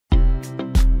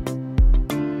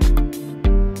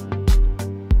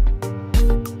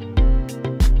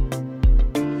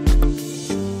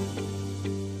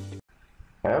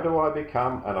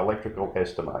become an electrical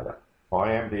estimator?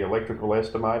 I am the electrical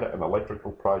estimator and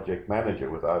electrical project manager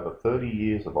with over 30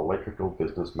 years of electrical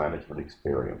business management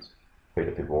experience.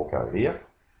 Peter Pidwalko here.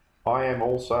 I am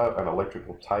also an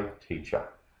electrical TAFE teacher.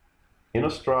 In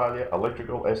Australia,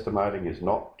 electrical estimating is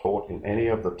not taught in any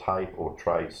of the TAFE or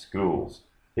trade schools.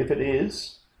 If it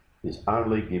is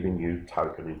only giving you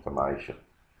token information.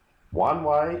 One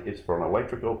way is for an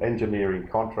electrical engineering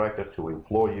contractor to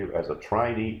employ you as a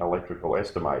trainee electrical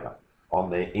estimator on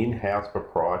their in-house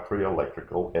proprietary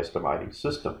electrical estimating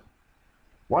system.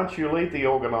 Once you leave the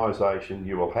organisation,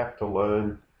 you will have to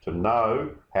learn to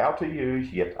know how to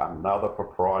use yet another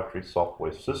proprietary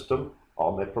software system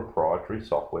on their proprietary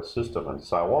software system, and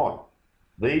so on.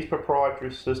 These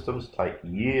proprietary systems take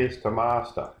years to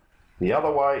master. The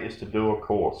other way is to do a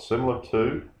course similar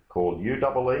to called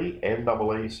UEE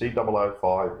NEE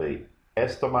C005B,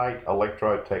 Estimate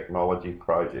Electro-Technology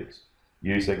Projects,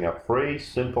 using a free,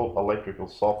 simple electrical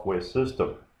software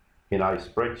system in a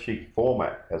spreadsheet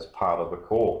format as part of the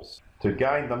course, to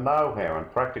gain the know-how and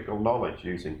practical knowledge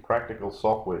using practical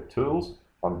software tools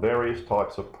on various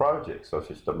types of projects,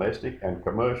 such as domestic and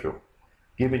commercial,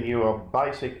 giving you a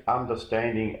basic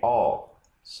understanding of,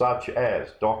 such as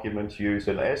documents used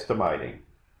in estimating,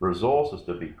 resources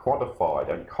to be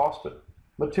quantified and costed,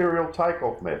 material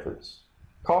take-off methods,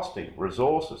 costing,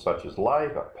 resources such as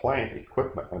labour, plant,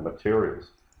 equipment and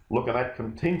materials, looking at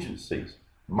contingencies,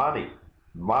 money,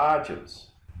 margins,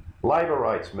 labour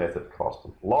rates method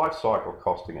costing, life cycle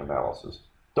costing analysis,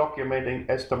 documenting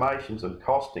estimations and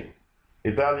costing,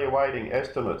 evaluating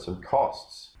estimates and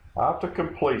costs. After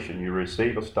completion, you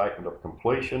receive a statement of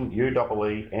completion,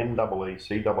 UEE NEE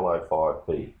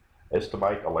C005B,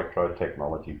 Estimate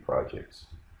Electro-Technology Projects.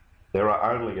 There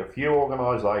are only a few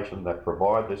organisations that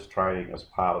provide this training as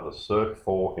part of the Cert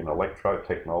 4 in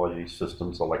Electro-Technology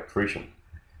Systems Electrician,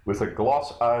 with a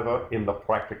gloss over in the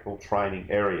practical training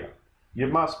area. You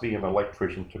must be an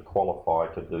electrician to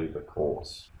qualify to do the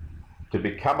course. To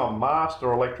become a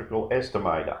Master Electrical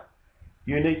Estimator,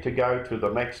 you need to go to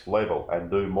the next level and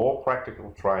do more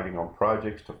practical training on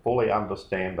projects to fully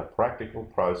understand the practical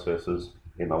processes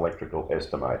in electrical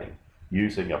estimating,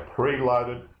 using a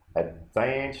preloaded,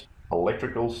 advanced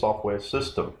electrical software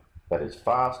system that is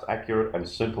fast, accurate and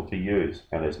simple to use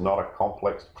and is not a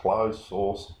complex closed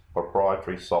source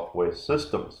proprietary software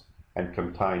systems, and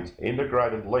contains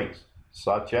integrated links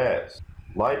such as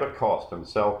labour cost and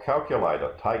cell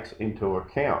calculator takes into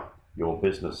account your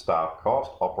business staff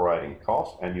cost, operating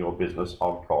cost and your business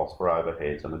on cost for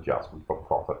overheads and adjustment for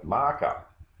profit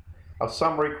markup. A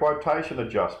summary quotation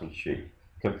adjustment sheet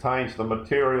contains the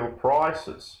material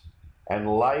prices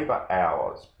and labour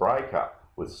hours breakup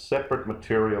with separate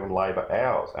material and labour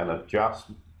hours, and adjust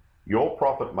your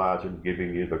profit margin,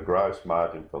 giving you the gross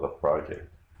margin for the project.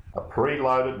 A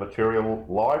preloaded material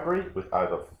library with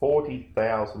over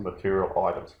 40,000 material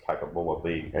items capable of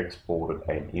being exported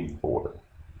and imported.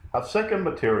 A second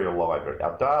material library,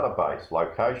 a database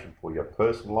location for your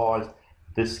personalised,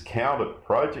 discounted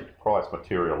project price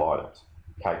material items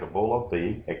capable of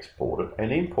being exported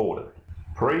and imported.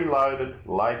 Preloaded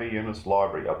labour units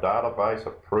library, a database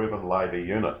of proven labour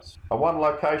units. A one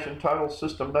location total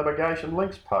system navigation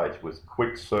links page with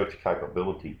quick search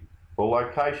capability for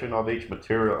location of each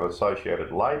material and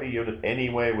associated labour unit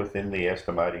anywhere within the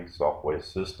estimating software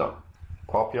system.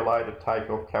 Populated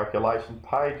takeoff calculation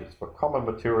pages for common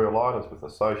material items with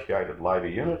associated labour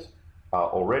units are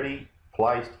already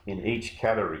placed in each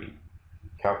category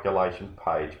calculation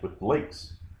page with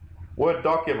links. Word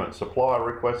document, supplier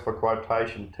request for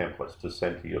quotation templates to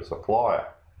send to your supplier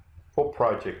for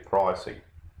project pricing.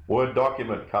 Word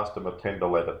document, customer tender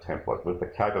letter template with the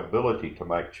capability to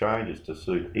make changes to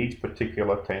suit each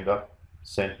particular tender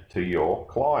sent to your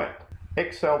client.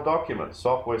 Excel document,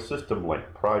 software system link,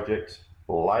 projects,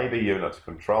 labour units,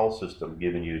 control system,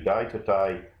 giving you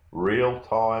day-to-day,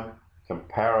 real-time,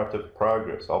 comparative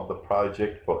progress of the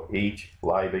project for each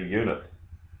labour unit.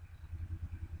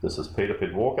 This is Peter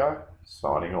Pidwalko,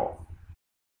 signing off.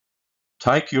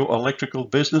 Take your electrical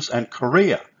business and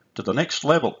career to the next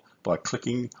level by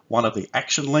clicking one of the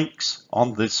action links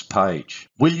on this page.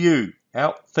 Will you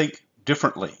outthink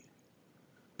differently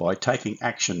by taking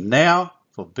action now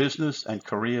for business and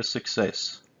career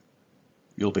success?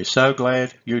 You'll be so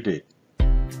glad you did.